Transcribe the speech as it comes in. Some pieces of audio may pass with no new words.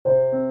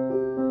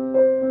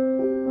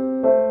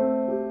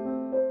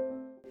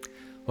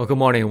Well, good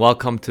morning.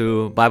 Welcome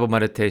to Bible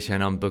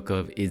meditation on book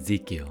of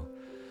Ezekiel.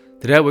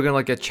 Today we're going to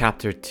look at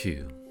chapter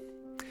 2.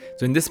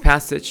 So in this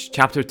passage,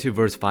 chapter 2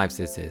 verse 5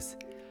 says this,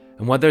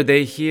 "And whether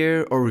they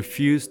hear or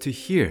refuse to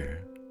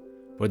hear,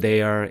 for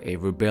they are a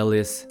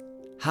rebellious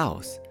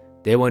house,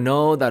 they will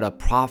know that a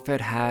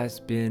prophet has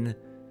been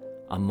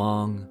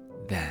among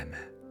them."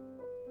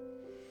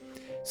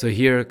 So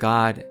here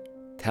God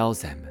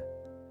tells them,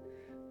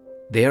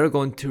 they are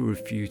going to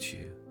refuse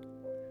you,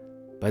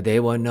 but they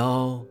will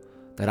know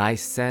that I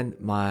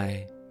sent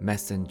my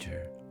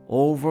messenger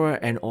over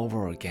and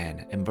over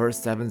again. And verse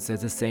 7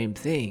 says the same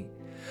thing.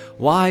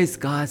 Why is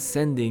God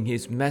sending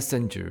his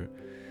messenger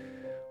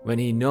when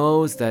he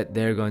knows that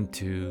they're going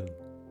to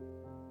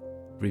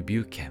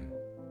rebuke him?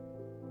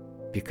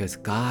 Because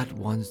God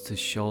wants to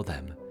show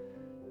them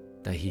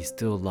that he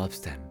still loves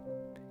them.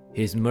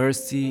 His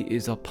mercy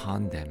is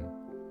upon them.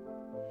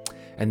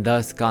 And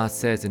thus God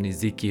says in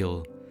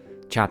Ezekiel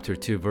chapter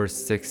 2 verse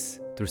 6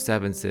 through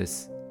 7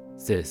 says,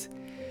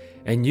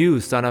 "And you,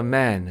 son of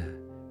man,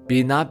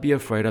 be not be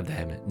afraid of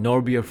them,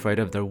 nor be afraid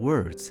of their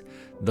words,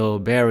 though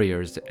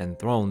barriers and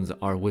thrones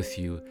are with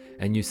you,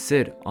 and you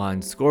sit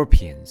on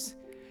scorpions.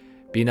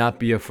 Be not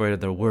be afraid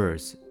of their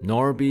words,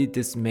 nor be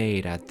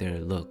dismayed at their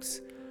looks,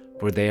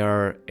 for they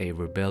are a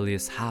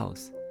rebellious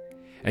house.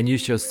 And you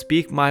shall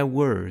speak my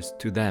words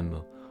to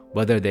them,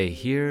 whether they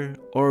hear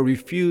or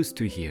refuse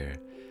to hear,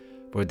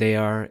 for they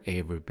are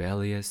a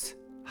rebellious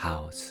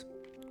house."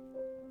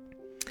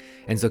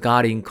 And so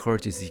God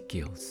encourages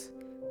Ezekiel,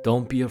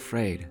 don't be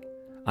afraid.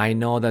 I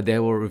know that they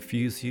will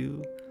refuse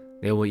you.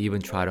 They will even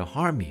try to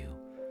harm you.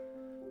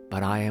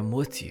 But I am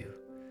with you.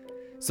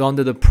 So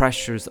under the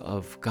pressures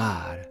of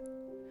God,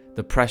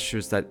 the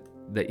pressures that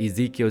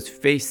Ezekiel is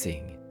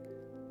facing,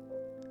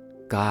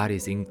 God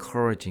is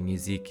encouraging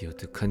Ezekiel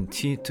to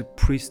continue to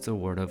preach the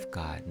word of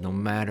God no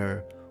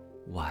matter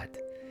what.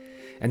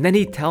 And then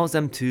he tells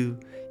them to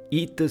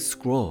eat the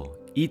scroll,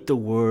 eat the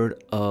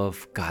word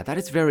of God. That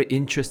is a very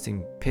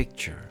interesting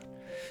picture.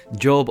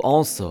 Job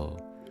also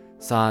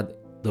saw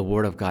the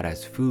word of God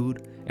as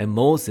food, and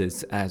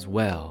Moses as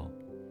well.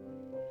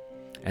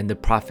 And the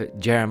prophet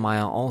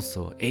Jeremiah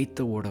also ate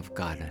the word of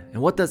God.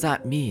 And what does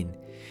that mean?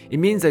 It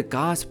means that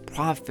God's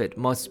prophet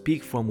must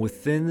speak from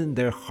within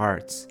their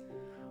hearts,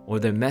 or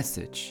their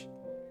message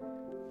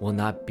will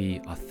not be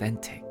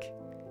authentic.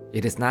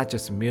 It is not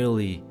just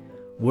merely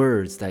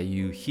words that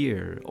you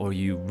hear or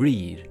you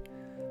read,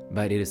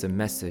 but it is a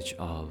message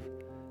of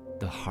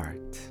the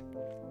heart.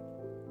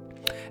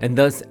 And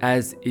thus,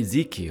 as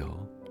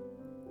Ezekiel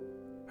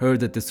heard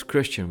the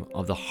description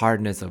of the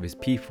hardness of his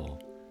people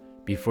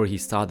before he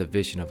saw the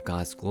vision of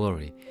God's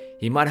glory,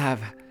 he might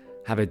have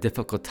a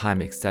difficult time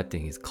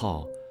accepting his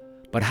call.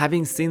 But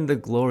having seen the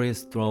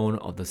glorious throne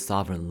of the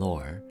sovereign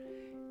Lord,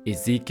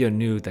 Ezekiel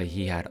knew that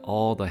he had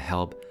all the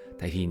help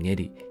that he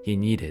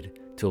needed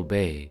to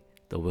obey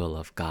the will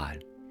of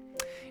God.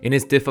 In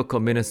his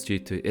difficult ministry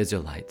to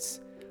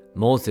Israelites,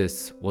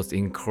 Moses was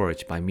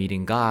encouraged by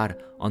meeting God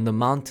on the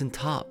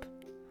mountaintop.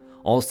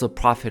 Also,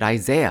 prophet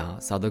Isaiah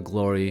saw the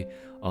glory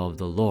of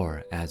the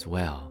Lord as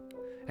well.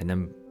 And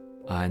then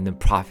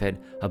prophet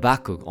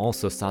Habakkuk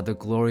also saw the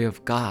glory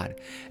of God.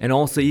 And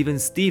also even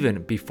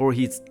Stephen, before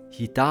he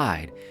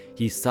died,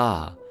 he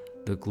saw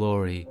the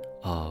glory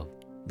of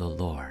the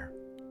Lord.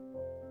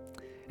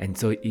 And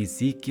so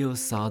Ezekiel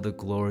saw the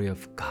glory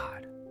of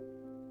God.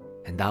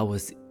 And that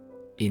was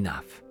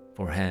enough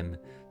for him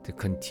to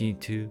continue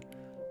to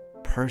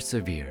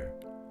persevere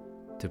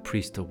to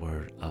preach the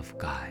word of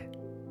God.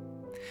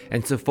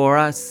 And so for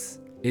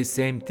us, it's the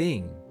same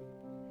thing.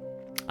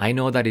 I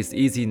know that it's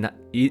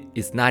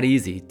not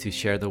easy to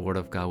share the word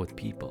of God with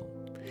people.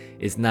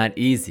 It's not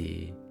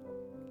easy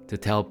to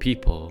tell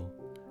people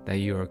that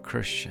you're a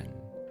Christian.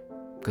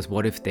 Because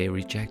what if they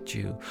reject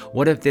you?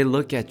 What if they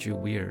look at you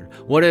weird?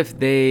 What if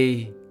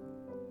they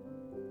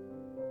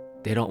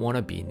don't want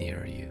to be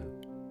near you?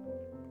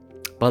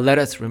 But let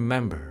us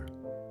remember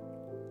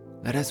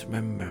that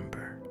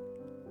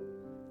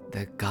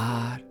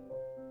God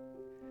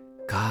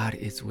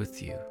is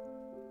with you,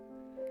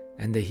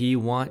 and that he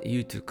wants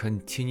you to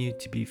continue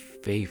to be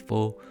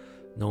faithful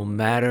no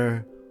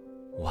matter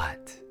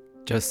what.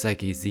 Just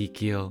like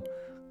Ezekiel,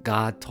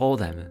 God told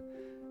them,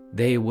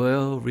 they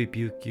will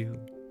rebuke you,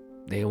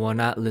 they will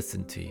not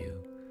listen to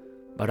you,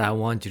 but I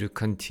want you to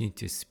continue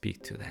to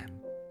speak to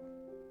them,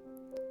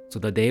 so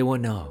that they will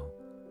know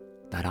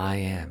that I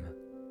am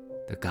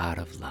the God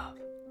of love,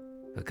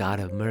 the God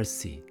of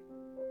mercy.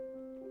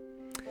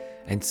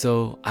 And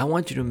so I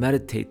want you to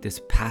meditate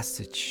this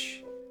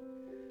passage.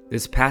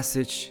 This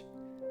passage,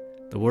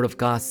 the word of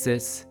God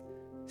says,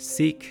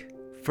 seek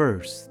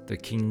first the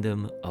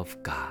kingdom of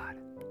God.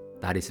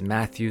 That is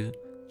Matthew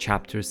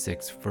chapter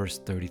 6, verse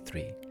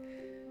 33.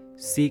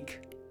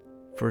 Seek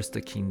first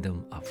the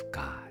kingdom of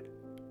God.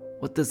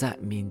 What does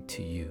that mean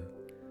to you?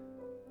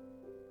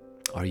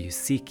 Are you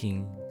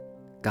seeking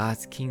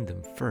God's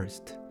kingdom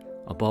first,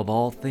 above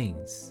all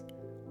things?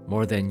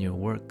 More than your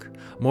work,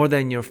 more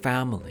than your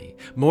family,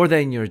 more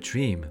than your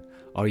dream,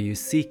 are you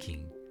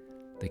seeking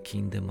the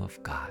kingdom of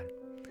God?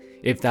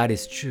 If that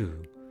is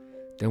true,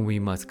 then we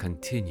must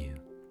continue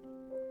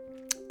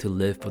to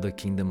live for the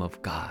kingdom of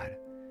God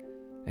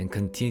and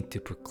continue to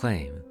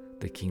proclaim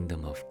the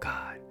kingdom of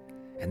God.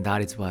 And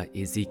that is what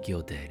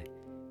Ezekiel did.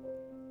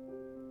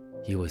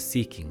 He was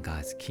seeking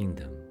God's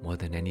kingdom more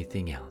than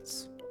anything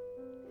else.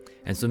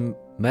 And so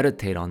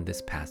meditate on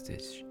this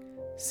passage.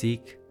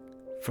 Seek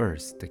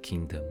first the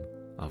kingdom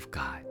of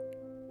God.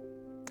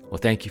 Well,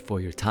 thank you for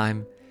your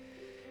time,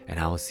 and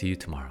I will see you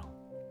tomorrow.